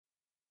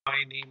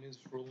My name is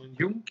Roland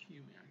Junk. You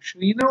may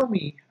actually know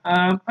me.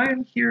 I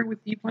am here with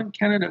EPLAN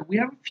Canada. We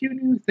have a few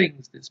new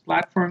things. This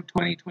platform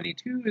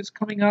 2022 is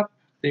coming up.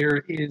 There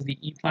is the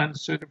EPLAN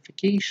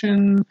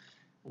certification.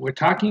 We're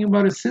talking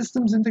about a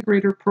systems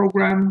integrator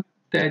program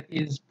that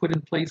is put in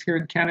place here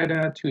in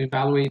Canada to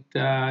evaluate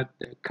the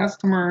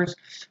customers.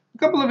 A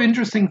couple of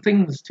interesting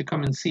things to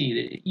come and see.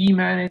 The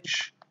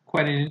e-manage,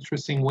 quite an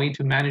interesting way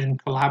to manage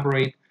and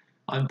collaborate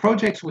on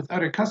projects with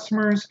other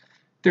customers.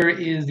 There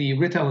is the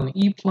retail and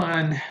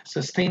E-Plan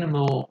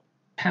sustainable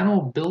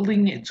panel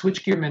building and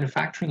switchgear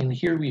manufacturing, and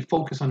here we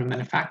focus on the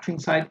manufacturing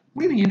side.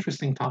 Really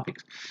interesting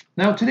topics.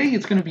 Now today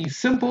it's going to be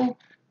simple.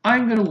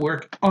 I'm going to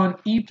work on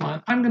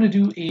E-Plan. I'm going to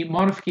do a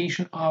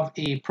modification of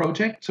a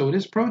project. So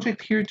this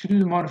project here, to do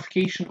the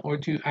modification or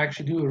to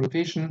actually do a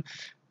revision,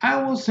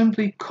 I will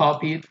simply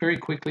copy it very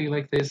quickly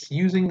like this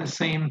using the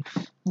same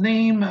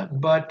name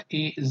but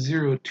a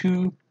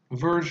 02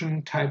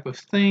 version type of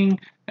thing.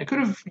 I could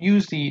have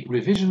used the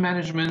revision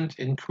management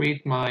and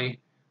create my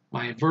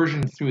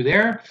version through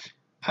there,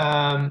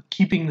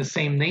 keeping the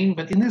same name.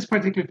 But in this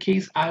particular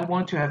case, I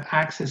want to have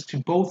access to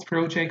both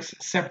projects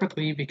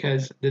separately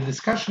because the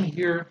discussion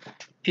here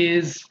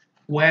is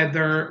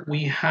whether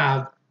we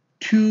have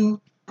two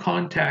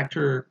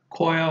contactor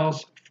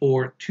coils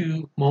for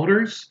two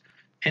motors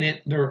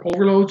and they're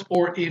overloads,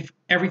 or if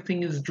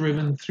everything is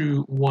driven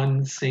through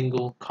one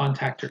single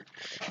contactor.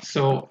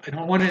 So I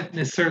don't want to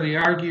necessarily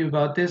argue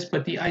about this,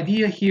 but the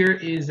idea here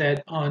is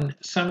that on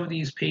some of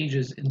these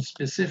pages, and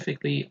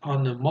specifically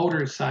on the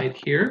motor side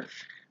here,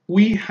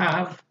 we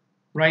have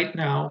right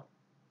now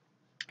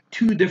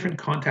two different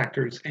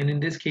contactors, and in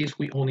this case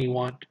we only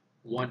want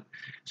one.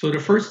 So the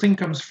first thing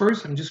comes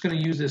first. I'm just going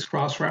to use this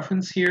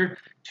cross-reference here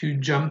to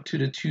jump to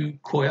the two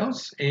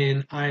coils,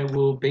 and I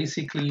will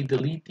basically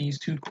delete these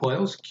two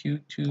coils,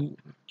 Q2,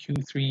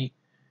 Q3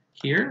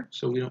 here,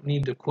 so we don't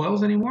need the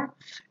coils anymore.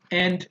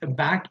 And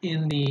back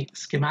in the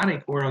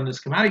schematic, or on the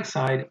schematic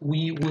side,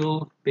 we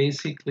will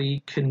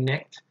basically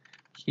connect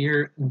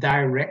here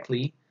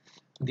directly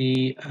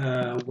the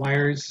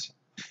wires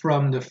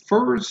from the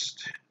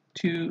first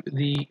to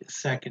the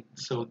second.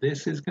 So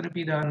this is going to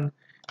be done.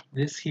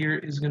 This here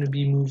is going to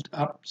be moved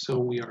up, so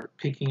we are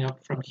picking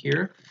up from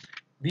here.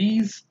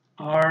 These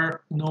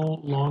are no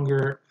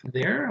longer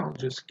there. I'll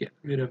just get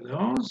rid of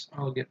those.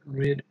 I'll get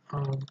rid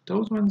of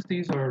those ones.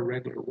 These are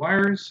regular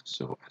wires,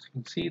 so as you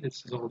can see,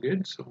 this is all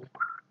good. So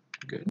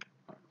good,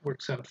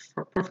 works out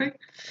perfect.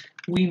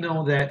 We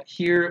know that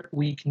here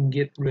we can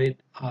get rid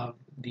of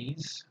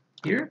these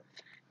here,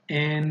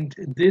 and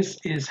this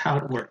is how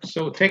it works.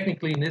 So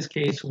technically, in this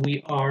case,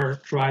 we are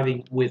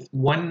driving with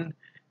one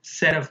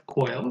set of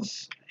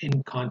coils in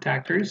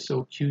contactors,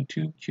 so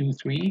Q2,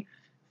 Q3,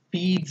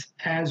 feeds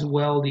as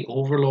well the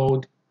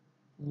overload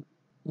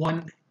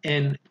 1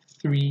 and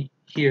 3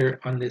 here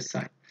on this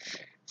side.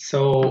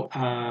 So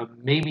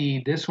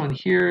maybe this one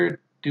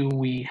here, do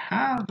we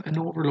have an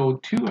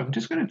overload 2? I'm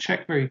just going to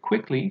check very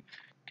quickly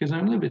because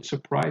I'm a little bit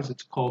surprised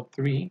it's called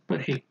 3,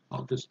 but hey,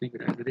 I'll just leave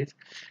it as it is.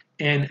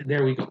 And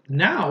there we go.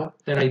 Now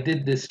that I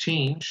did this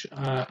change,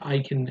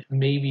 I can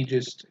maybe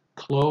just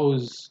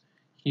close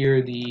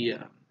here the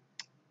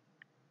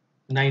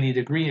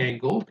 90-degree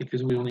angle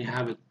because we only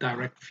have a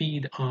direct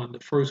feed on the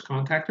first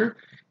contactor,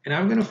 and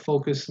I'm going to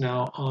focus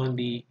now on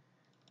the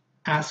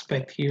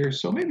aspect here.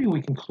 So maybe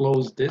we can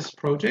close this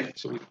project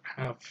so we don't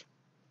have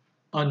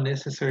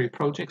unnecessary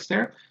projects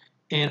there,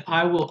 and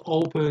I will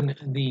open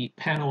the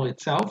panel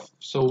itself.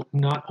 So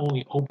not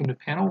only open the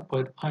panel,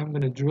 but I'm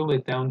going to drill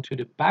it down to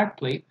the back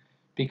plate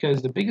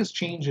because the biggest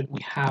change that we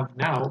have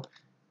now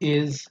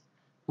is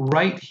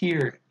right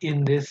here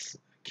in this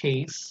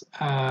case.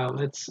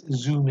 Let's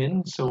zoom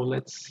in. So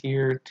let's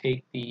here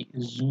take the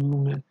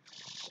zoom,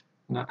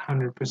 not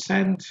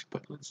 100%,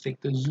 but let's take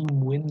the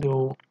zoom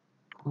window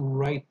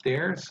right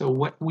there. So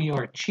what we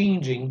are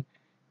changing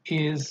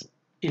is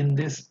in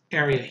this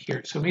area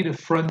here. So maybe the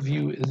front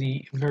view is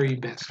the very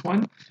best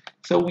one.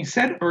 So we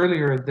said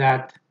earlier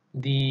that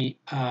the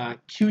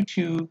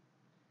Q2B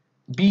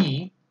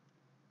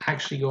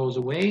actually goes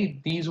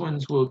away. These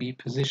ones will be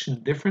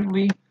positioned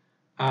differently.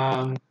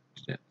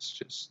 Let's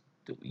just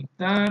delete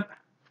that.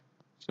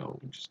 So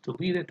we just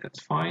delete it,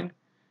 that's fine.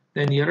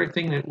 Then the other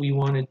thing that we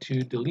wanted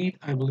to delete,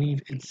 I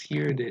believe it's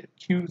here, the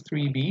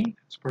Q3B,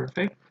 that's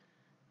perfect.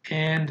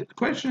 And the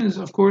question is,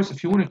 of course,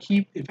 if you want to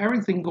keep, if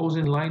everything goes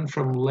in line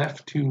from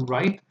left to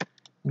right,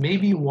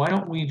 maybe why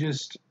don't we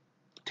just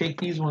take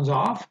these ones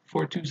off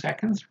for 2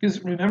 seconds?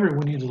 Because remember,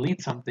 when you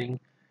delete something,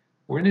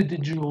 we're in a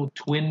digital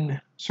twin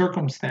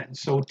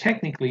circumstance. So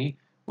technically,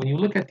 when you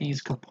look at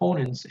these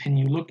components and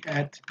you look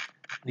at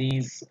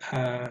these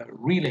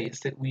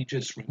relays that we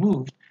just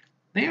removed,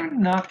 they are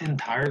not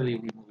entirely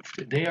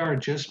removed. They are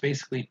just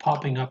basically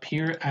popping up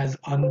here as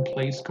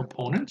unplaced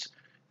components,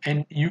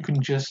 and you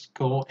can just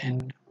go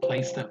and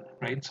place them,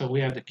 right? So we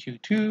have the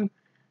Q2,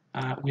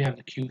 we have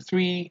the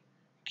Q3,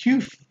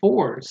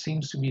 Q4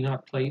 seems to be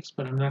not placed,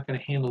 but I'm not going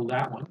to handle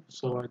that one,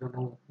 so I don't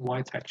know why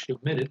it's actually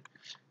omitted.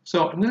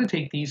 So I'm going to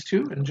take these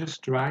two and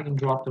just drag and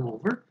drop them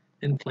over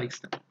and place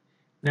them.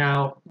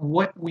 Now,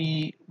 what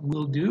we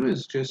will do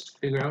is just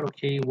figure out,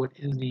 okay, what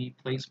is the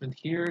placement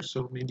here?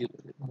 So maybe a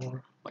little bit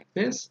more like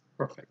this.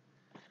 Perfect.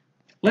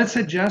 Let's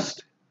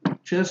adjust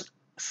just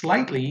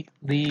slightly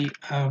the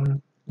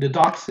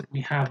dots that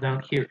we have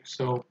down here.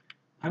 So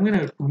I'm going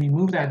to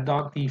remove that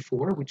dot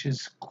D4, which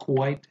is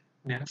quite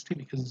nasty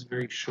because it's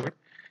very short.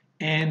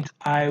 And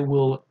I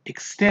will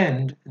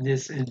extend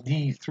this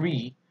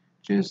D3,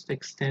 just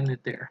extend it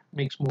there.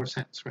 Makes more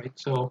sense, right?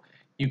 So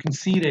you can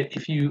see that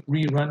if you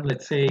rerun,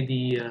 let's say,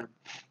 the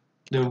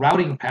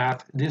routing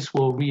path, this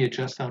will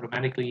readjust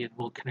automatically and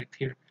will connect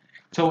here.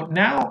 So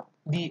now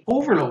the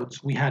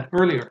overloads we had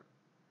earlier,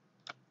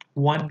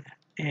 1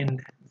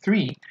 and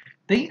 3,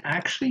 they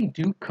actually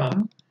do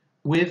come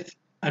with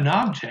an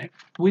object,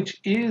 which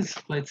is,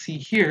 let's see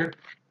here,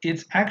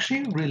 it's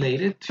actually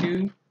related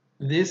to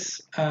this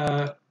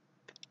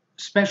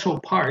special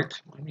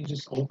part. Let me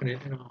just open it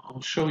and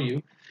I'll show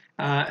you.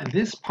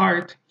 This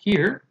part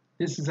here,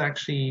 this is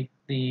actually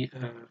the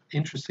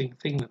interesting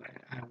thing that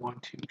I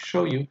want to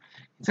show you.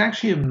 It's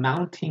actually a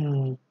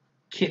mounting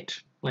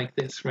kit like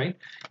this, right?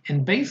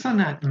 And based on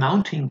that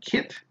mounting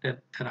kit that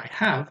I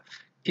have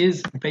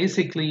is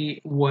basically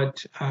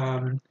what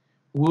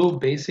will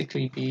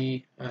basically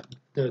be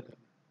the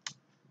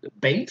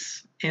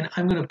base, and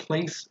I'm going to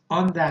place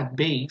on that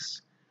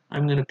base,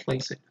 I'm going to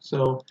place it.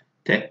 So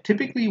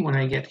typically when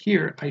I get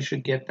here, I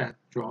should get that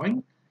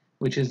drawing,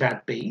 which is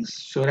that base.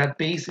 So that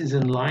base is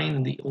in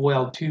line, the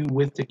OL2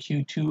 with the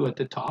Q2 at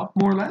the top,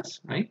 more or less,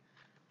 right?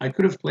 I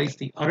could have placed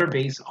the other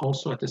base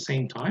also at the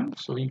same time.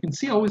 So you can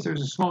see always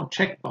there's a small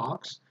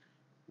checkbox.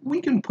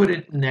 We can put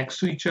it next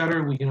to each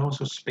other. We can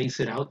also space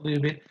it out a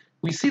little bit.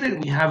 We see that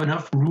we have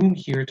enough room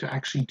here to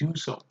actually do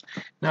so.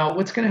 Now,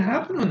 what's going to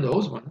happen on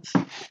those ones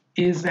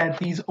is that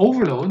these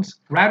overloads,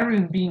 rather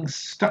than being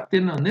stuck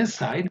in on this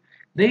side,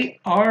 they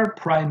are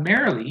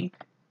primarily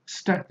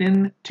stuck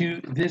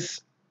into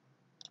this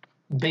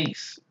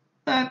base,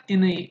 not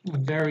in a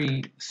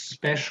very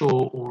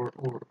special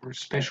or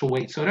special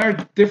way. So there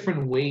are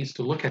different ways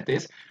to look at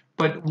this,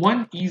 but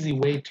one easy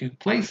way to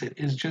place it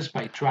is just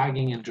by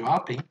dragging and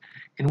dropping.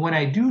 And when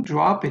I do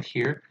drop it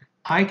here,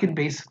 I can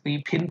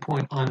basically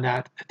pinpoint on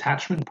that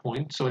attachment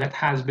point. So that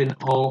has been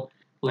all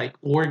like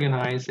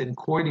organized and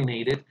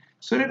coordinated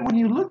so that when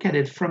you look at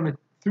it from a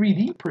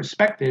 3D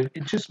perspective,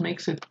 it just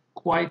makes it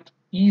quite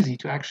easy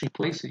to actually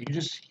place it. You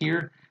just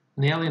here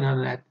nail it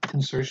on that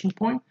insertion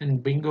point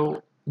and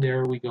bingo,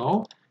 there we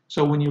go.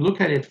 So when you look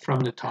at it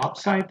from the top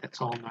side,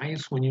 that's all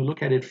nice. When you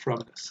look at it from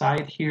the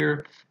side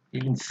here,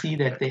 you can see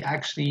that they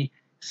actually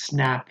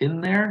snap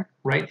in there,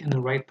 right in the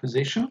right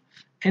position.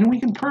 And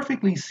we can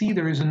perfectly see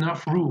there is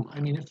enough room.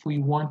 I mean, if we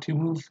want to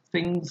move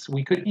things,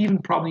 we could even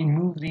probably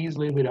move these a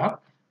little bit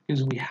up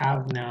because we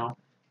have now,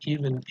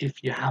 even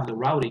if you have the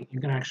routing, you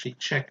can actually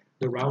check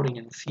the routing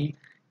and see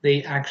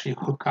they actually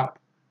hook up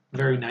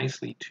very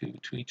nicely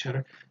to each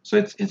other. So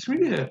it's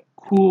really a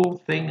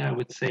cool thing, I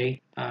would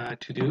say,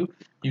 to do.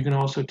 You can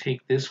also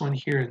take this one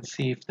here and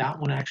see if that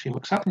one actually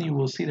hooks up, and you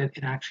will see that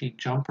it actually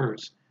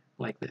jumpers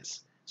like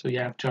this. So you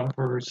have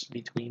jumpers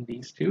between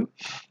these two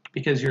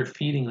because you're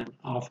feeding them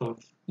off of,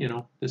 you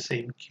know, the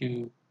same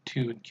Q2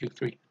 and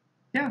Q3.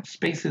 Yeah,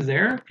 space is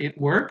there. It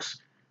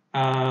works.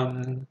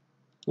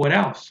 What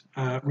else?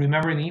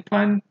 Remember in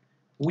EPLAN,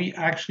 we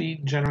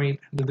actually generate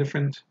the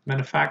different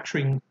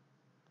manufacturing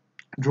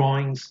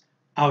drawings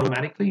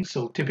automatically.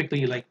 So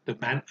typically like the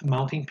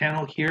mounting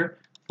panel here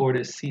for the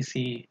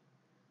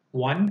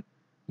CC1,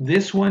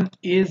 this one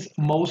is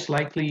most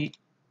likely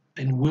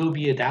and will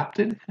be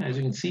adapted. As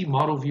you can see,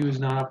 model view is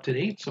not up to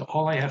date. So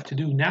all I have to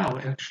do now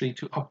actually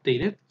to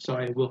update it. So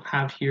I will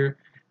have here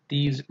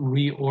these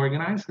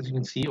reorganized. As you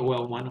can see,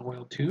 OL1,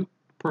 OL2,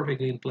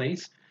 perfectly in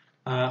place.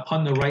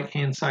 On the right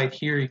hand side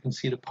here, you can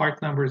see the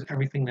part numbers,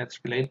 everything that's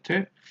related to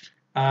it.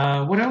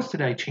 What else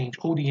did I change?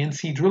 Oh, the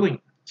NC drilling.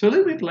 So a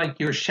little bit like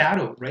your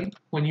shadow, right?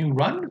 When you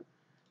run,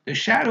 the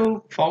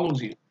shadow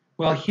follows you.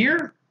 Well,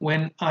 here,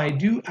 when I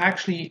do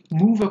actually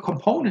move a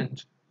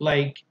component,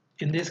 like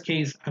in this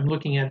case, I'm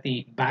looking at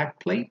the back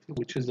plate,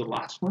 which is the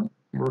last one,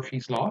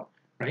 Murphy's Law,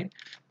 right?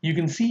 You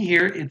can see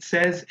here, it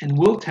says and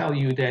will tell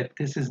you that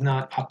this is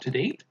not up to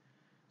date.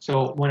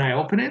 So when I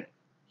open it,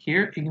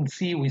 here you can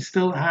see we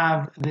still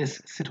have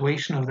this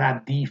situation of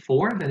that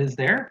D4 that is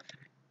there.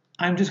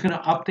 I'm just going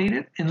to update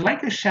it, and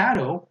like a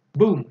shadow,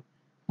 boom,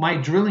 my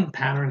drilling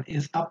pattern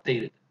is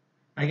updated.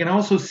 I can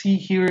also see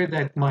here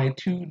that my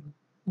two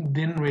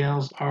DIN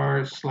rails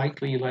are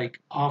slightly like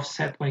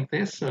offset like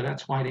this, so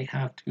that's why they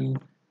have two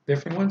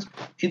different ones.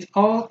 It's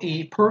all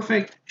a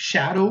perfect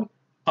shadow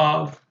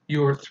of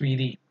your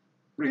 3D.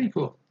 Really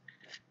cool.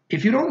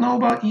 If you don't know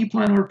about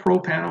EPLAN or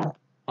Propanel,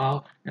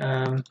 well,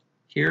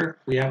 here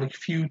we have a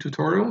few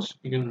tutorials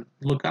you can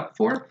look up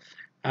for.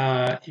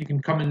 You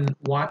can come and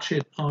watch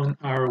it on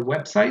our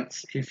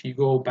websites. If you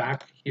go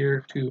back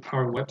here to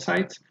our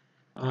websites,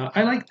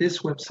 I like this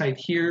website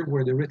here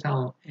where the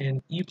Rital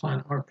and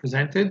EPLAN are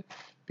presented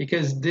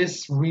because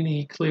this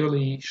really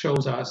clearly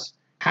shows us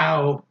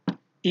how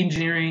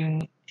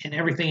engineering and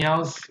everything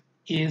else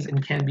is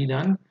and can be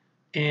done.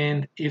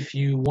 And if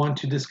you want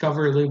to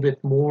discover a little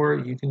bit more,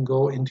 you can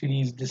go into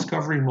these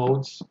discovery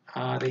modes.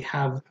 They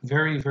have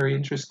very, very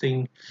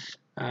interesting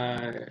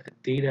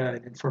data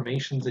and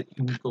information that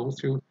you can go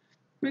through.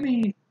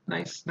 Really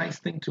nice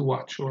thing to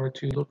watch or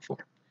to look for.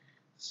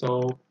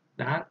 So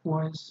that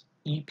was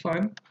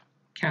EPLAN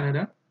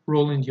Canada,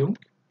 Roland Jung.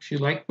 If you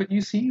like what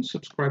you see,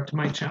 subscribe to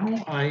my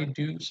channel. I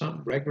do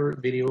some regular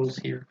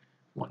videos here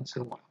once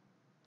in a while.